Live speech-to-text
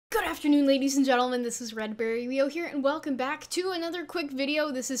afternoon, ladies and gentlemen, this is Redberryweo here, and welcome back to another quick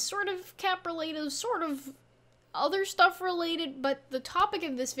video. This is sort of cap related, sort of other stuff related, but the topic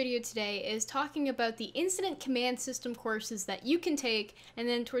of this video today is talking about the incident command system courses that you can take, and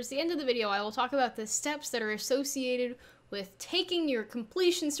then towards the end of the video I will talk about the steps that are associated with taking your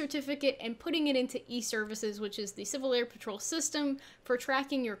completion certificate and putting it into e-services, which is the Civil Air Patrol system for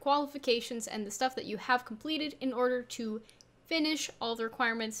tracking your qualifications and the stuff that you have completed in order to finish all the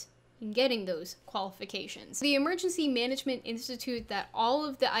requirements in getting those qualifications. The Emergency Management Institute that all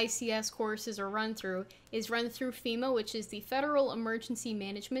of the ICS courses are run through is run through FEMA, which is the Federal Emergency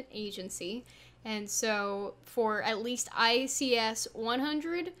Management Agency. And so for at least ICS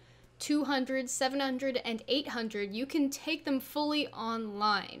 100, 200, 700, and 800, you can take them fully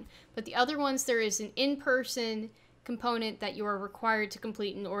online. But the other ones, there is an in-person component that you are required to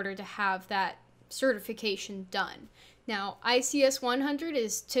complete in order to have that certification done. Now, ICS 100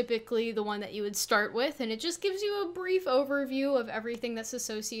 is typically the one that you would start with, and it just gives you a brief overview of everything that's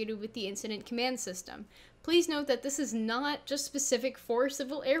associated with the incident command system. Please note that this is not just specific for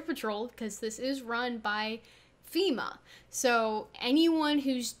Civil Air Patrol, because this is run by FEMA. So anyone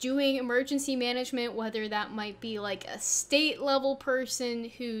who's doing emergency management, whether that might be like a state level person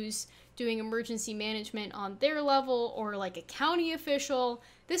who's doing emergency management on their level, or like a county official,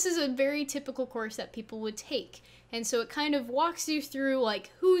 this is a very typical course that people would take. And so it kind of walks you through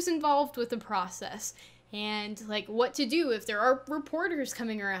like who's involved with the process and like what to do if there are reporters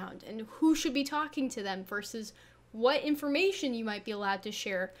coming around and who should be talking to them versus what information you might be allowed to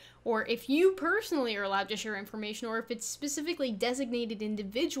share, or if you personally are allowed to share information, or if it's specifically designated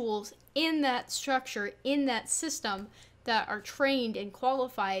individuals in that structure, in that system, that are trained and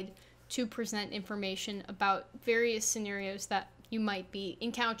qualified to present information about various scenarios that you might be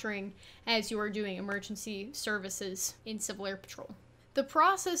encountering as you are doing emergency services in Civil Air Patrol. The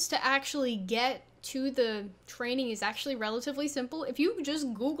process to actually get to the training is actually relatively simple. If you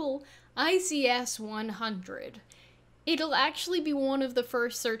just Google ICS 100, it'll actually be one of the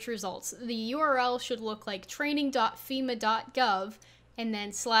first search results. The URL should look like training.fema.gov and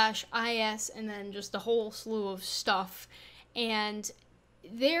then /IS and then just a whole slew of stuff. And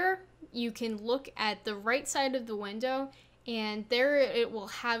there you can look at the right side of the window, and there it will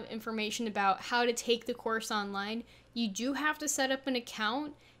have information about how to take the course online. You do have to set up an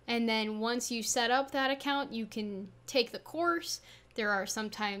account, and then once you set up that account, you can take the course. There are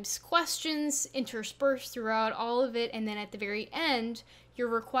sometimes questions interspersed throughout all of it, and then at the very end, you're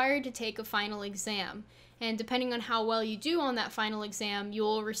required to take a final exam. And depending on how well you do on that final exam,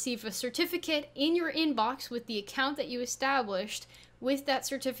 you'll receive a certificate in your inbox with the account that you established with that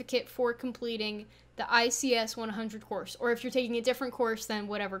certificate for completing the ICS 100 course, or if you're taking a different course than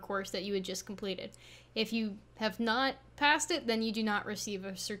whatever course that you had just completed. If you have not passed it, then you do not receive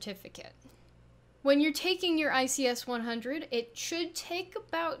a certificate. When you're taking your ICS 100, it should take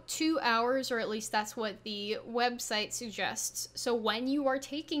about 2 hours, or at least that's what the website suggests. So when you are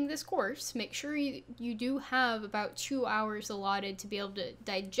taking this course, make sure you do have about 2 hours allotted to be able to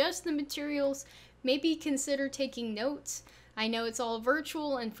digest the materials, maybe consider taking notes. I know it's all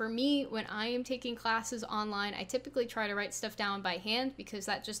virtual, and for me, when I am taking classes online, I typically try to write stuff down by hand because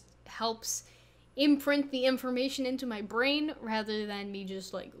that just helps imprint the information into my brain rather than me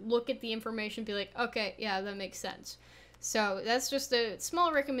just like look at the information and be like, okay, yeah, that makes sense. So that's just a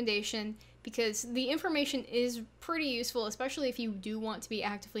small recommendation because the information is pretty useful, especially if you do want to be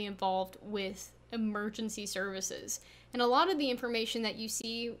actively involved with emergency services. And a lot of the information that you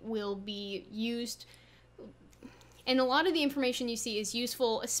see will be used, and a lot of the information you see is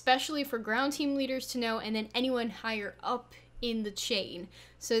useful, especially for ground team leaders to know, and then anyone higher up in the chain.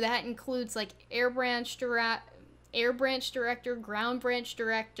 So that includes like air branch director, ground branch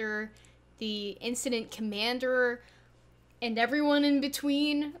director, the incident commander, and everyone in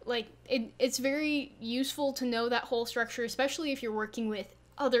between. Like it's very useful to know that whole structure, especially if you're working with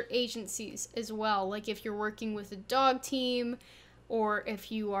other agencies as well. Like if you're working with a dog team, or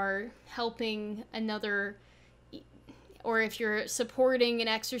if you are helping another, or if you're supporting an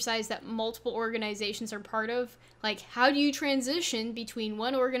exercise that multiple organizations are part of, like how do you transition between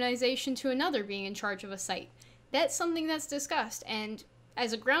one organization to another being in charge of a site? That's something that's discussed, and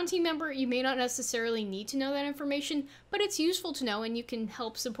as a ground team member, you may not necessarily need to know that information, but it's useful to know and you can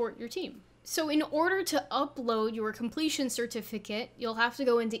help support your team. So in order to upload your completion certificate, you'll have to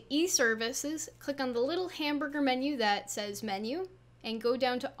go into e-services, click on the little hamburger menu that says menu, and go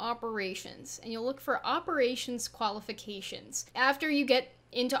down to operations, and you'll look for operations qualifications. After you get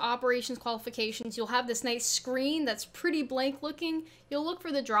into operations qualifications, you'll have this nice screen that's pretty blank looking. You'll look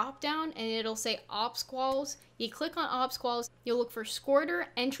for the drop down and it'll say ops quals. You click on ops quals, you'll look for Squirter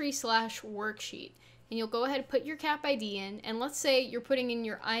entry/worksheet. And you'll go ahead and put your cap ID in, and let's say you're putting in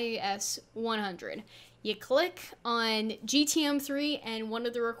your IAS 100. You click on GTM3, and one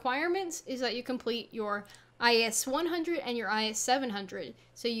of the requirements is that you complete your IAS 100 and your IAS 700.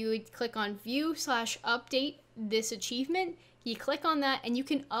 So you would click on view/update this achievement. You click on that, and you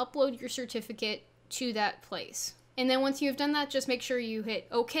can upload your certificate to that place. And then once you've done that, just make sure you hit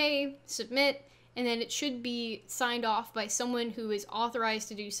OK, submit, and then it should be signed off by someone who is authorized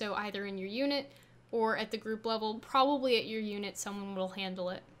to do so, either in your unit or at the group level. Probably at your unit, someone will handle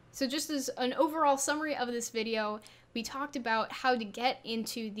it. So just as an overall summary of this video, we talked about how to get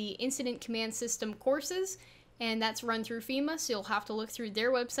into the Incident Command System courses, and that's run through FEMA, so you'll have to look through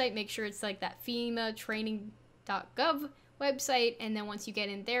their website, make sure it's like that FEMA-training.gov website, and then once you get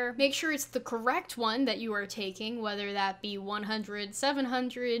in there, make sure it's the correct one that you are taking, whether that be 100,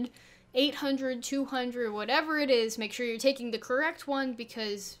 700, 800, 200, whatever it is. Make sure you're taking the correct one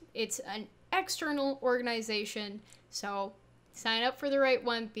because it's an external organization, so sign up for the right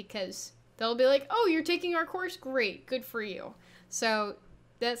one because they'll be like, oh, you're taking our course? Great, good for you. So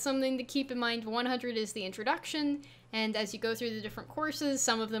that's something to keep in mind. 100 is the introduction, and as you go through the different courses,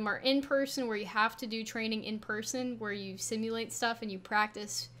 some of them are in person where you have to do training in person, where you simulate stuff and you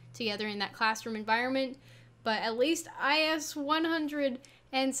practice together in that classroom environment, but at least IS 100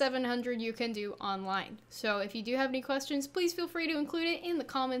 and 700 you can do online. So if you do have any questions, please feel free to include it in the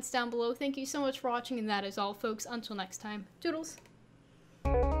comments down below. Thank you so much for watching, and that is all, folks. Until next time, doodles.